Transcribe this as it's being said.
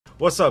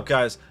What's up,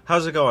 guys?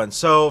 How's it going?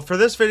 So for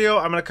this video,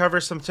 I'm going to cover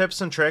some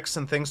tips and tricks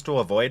and things to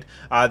avoid.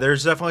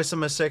 There's definitely some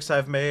mistakes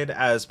I've made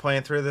as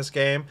playing through this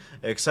game,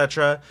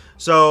 etc.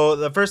 So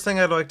the first thing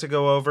I'd like to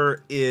go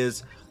over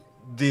is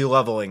the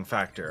leveling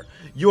factor.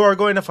 You are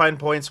going to find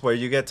points where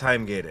you get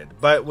time gated,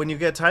 but when you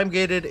get time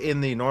gated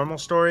in the normal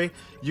story,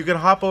 you can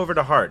hop over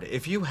to hard.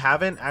 If you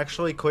haven't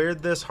actually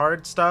cleared this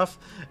hard stuff,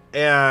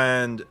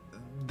 and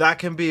that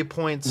can be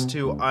points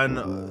to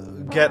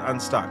get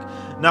unstuck.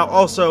 Now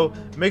also,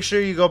 make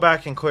sure you go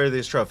back and clear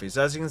these trophies.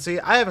 As you can see,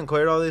 I haven't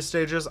cleared all these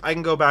stages. I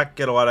can go back,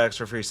 get a lot of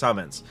extra free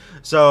summons.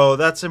 So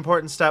that's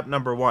important step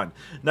number one.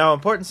 Now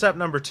important step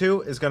number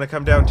two is going to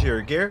come down to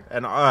your gear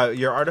and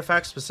your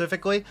artifacts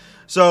specifically.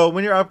 So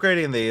when you're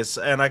upgrading these,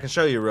 and I can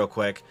show you real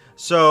quick.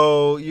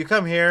 So you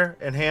come here,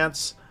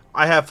 enhance.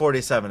 I have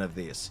 47 of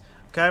these.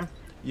 Okay,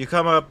 you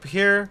come up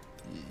here.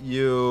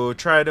 You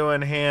try to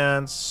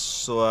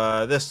enhance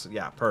this.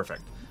 Yeah,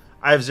 perfect.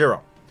 I have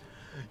 0.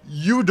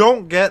 You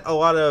don't get a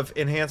lot of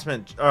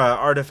enhancement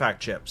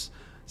artifact chips.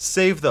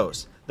 Save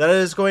those. That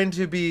is going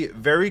to be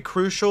very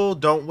crucial.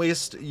 Don't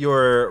waste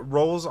your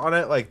rolls on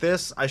it like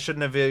this. I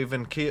shouldn't have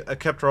even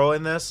kept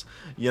rolling this.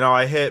 You know,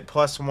 I hit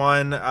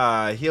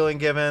 +1 healing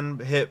given,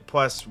 hit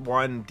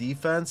 +1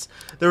 defense.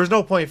 There was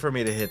no point for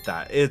me to hit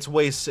that. It's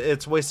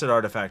wasted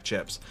artifact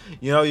chips.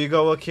 You know, you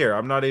go look here.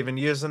 I'm not even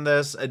using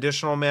this.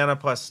 Additional mana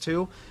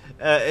 +2.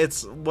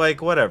 It's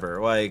like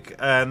whatever. Like,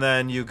 and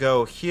then you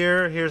go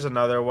here. Here's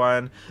another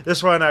one.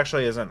 This one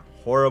actually isn't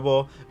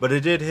horrible, but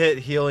it did hit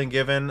healing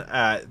given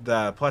at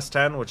the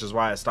 +10, which is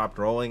why I stopped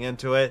rolling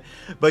into it.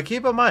 But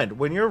keep in mind,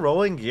 when you're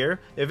rolling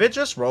gear, if it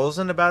just rolls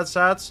into bad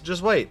stats,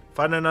 just wait,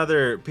 find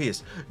another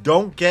piece.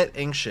 Don't get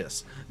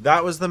anxious.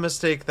 That was the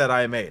mistake that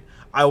I made.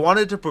 I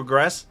wanted to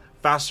progress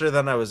faster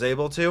than I was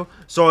able to,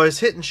 so I was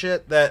hitting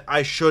shit that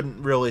I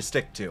shouldn't really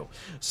stick to.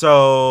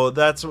 So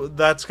that's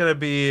gonna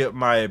be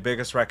my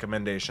biggest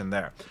recommendation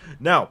there.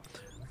 Now,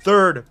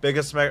 third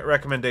biggest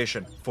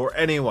recommendation for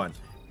anyone: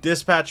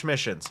 dispatch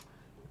missions.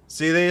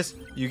 See these?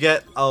 You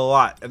get a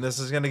lot, and this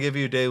is going to give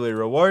you daily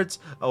rewards,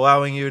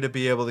 allowing you to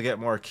be able to get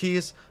more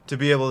keys, to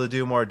be able to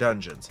do more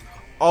dungeons.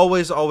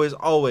 Always, always,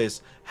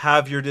 always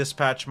have your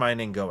dispatch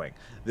mining going.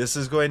 This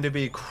is going to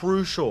be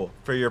crucial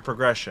for your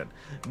progression.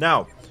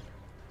 Now,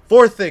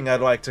 fourth thing I'd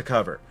like to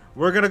cover.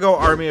 We're going to go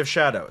Army of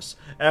Shadows.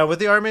 And with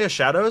the Army of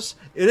Shadows,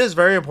 it is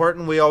very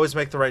important we always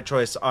make the right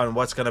choice on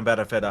what's going to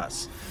benefit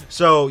us.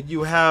 So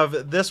you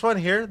have this one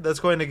here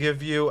that's going to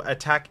give you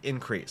attack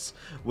increase,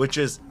 which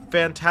is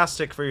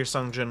fantastic for your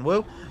Sung Jin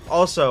Woo.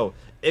 Also,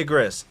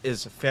 Igris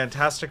is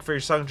fantastic for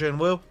your Sung Jin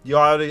Woo. You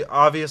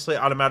obviously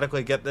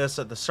automatically get this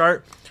at the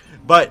start.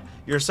 But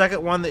your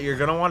second one that you're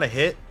going to want to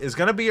hit is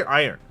going to be your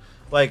Iron.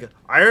 Like,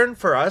 Iron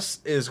for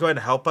us is going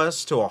to help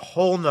us to a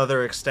whole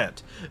nother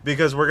extent,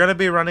 because we're going to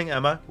be running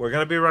Emma, we're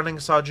going to be running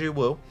Saji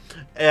Wu,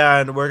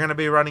 and we're going to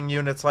be running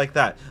units like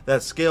that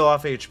scale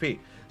off HP.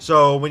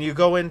 So when you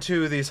go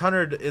into these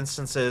 100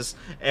 instances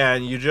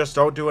and you just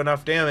don't do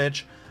enough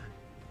damage,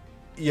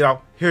 you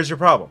know, here's your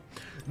problem.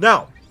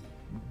 Now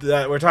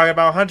that we're talking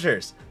about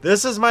hunters,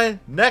 this is my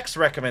next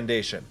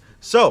recommendation.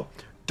 So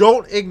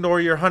don't ignore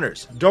your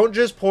hunters. Don't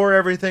just pour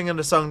everything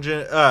into Sung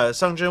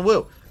Jin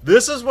Woo.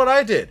 This is what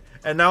I did,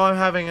 and now I'm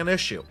having an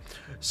issue.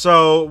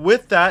 So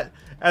with that,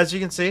 as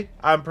you can see,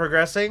 I'm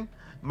progressing.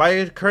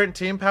 My current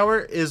team power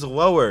is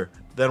lower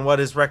than what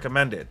is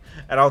recommended.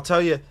 And I'll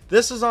tell you,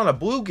 this is on a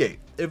blue gate.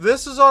 If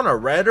this is on a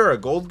red or a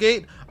gold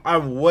gate,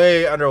 I'm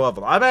way under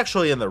level. I'm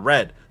actually in the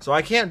red, so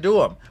I can't do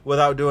them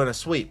without doing a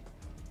sweep.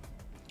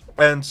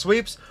 And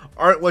sweeps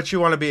aren't what you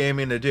want to be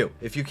aiming to do.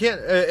 If we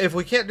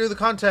can't do the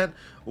content,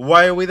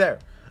 why are we there?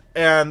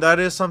 And that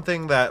is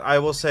something that I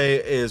will say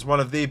is one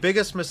of the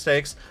biggest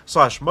mistakes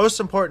 / most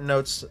important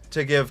notes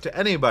to give to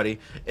anybody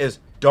is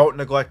don't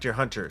neglect your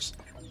hunters.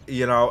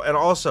 You know, and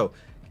also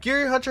gear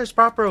your hunters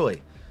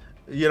properly.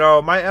 You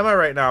know, my Emma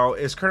right now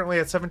is currently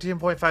at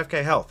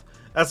 17.5k health.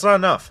 That's not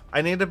enough.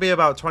 I need to be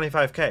about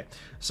 25k.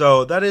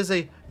 So that is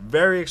a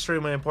very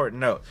extremely important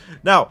note.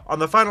 Now, on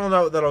the final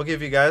note that I'll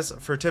give you guys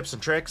for tips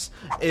and tricks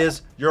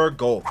is your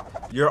gold.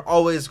 You're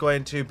always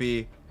going to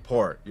be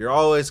poor. You're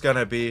always going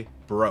to be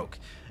broke.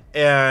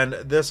 And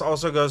this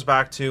also goes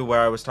back to where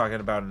I was talking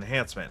about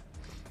enhancement.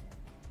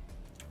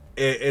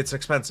 It's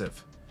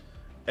expensive,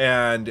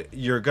 and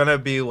you're gonna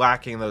be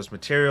lacking those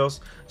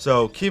materials.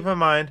 So keep in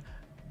mind,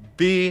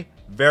 be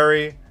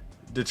very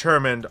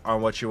determined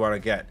on what you want to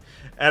get.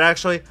 And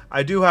actually,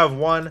 I do have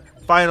one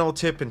final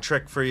tip and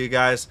trick for you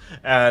guys,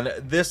 and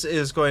this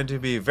is going to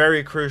be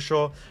very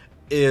crucial,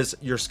 is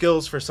your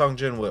skills for Sung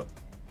Jin Woo.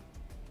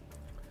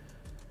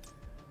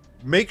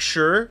 Make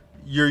sure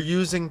you're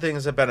using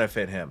things that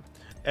benefit him.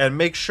 And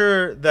make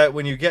sure that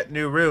when you get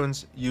new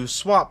runes, you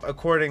swap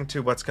according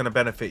to what's going to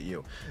benefit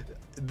you.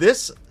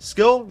 This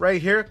skill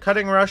right here,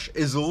 Cutting Rush,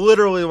 is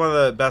literally one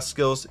of the best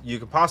skills you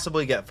could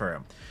possibly get for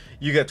him.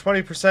 You get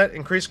 20%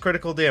 increased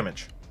critical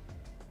damage.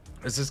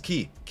 This is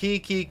key.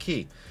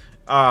 Key.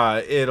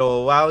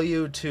 It'll allow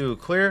you to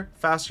clear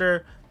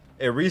faster.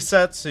 It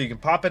resets so you can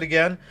pop it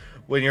again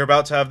when you're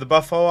about to have the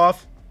buff fall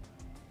off.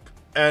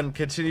 and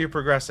continue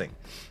progressing.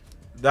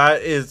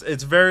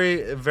 It's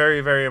very,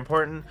 very, very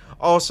important.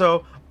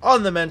 Also,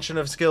 on the mention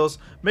of skills,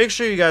 make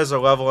sure you guys are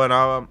leveling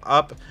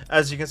up.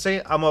 As you can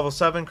see, I'm level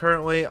 7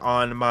 currently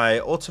on my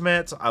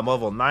ultimate. I'm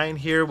level 9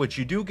 here, which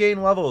you do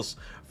gain levels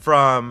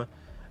from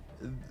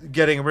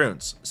getting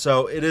runes.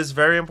 So it is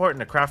very important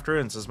to craft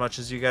runes as much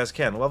as you guys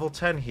can. Level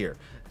 10 here.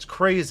 It's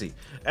crazy.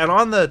 And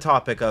on the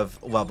topic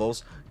of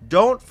levels,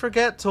 don't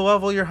forget to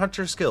level your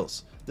hunter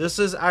skills. This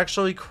is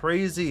actually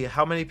crazy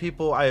how many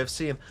people I have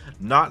seen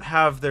not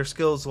have their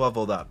skills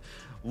leveled up.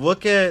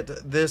 Look at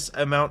this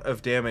amount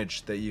of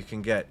damage that you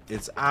can get.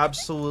 It's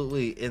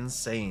absolutely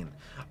insane.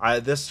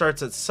 This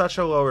starts at such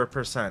a lower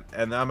percent,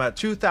 and I'm at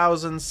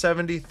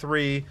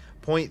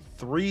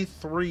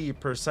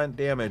 2,073.33%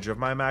 damage of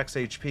my max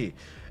HP.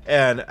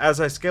 And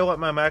as I scale up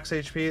my max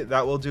HP,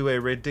 that will do a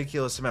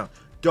ridiculous amount.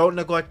 Don't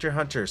neglect your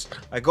hunters.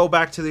 I go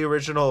back to the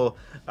original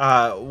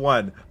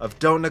one of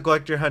don't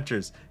neglect your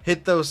hunters.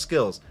 Hit those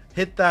skills.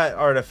 Hit that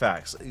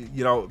artifacts.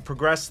 You know,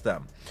 progress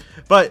them.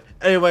 But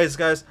anyways,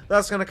 guys,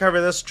 that's going to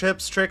cover this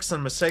tips, tricks,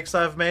 and mistakes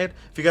I've made.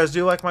 If you guys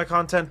do like my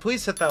content,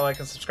 please hit that like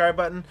and subscribe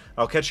button.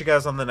 I'll catch you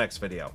guys on the next video.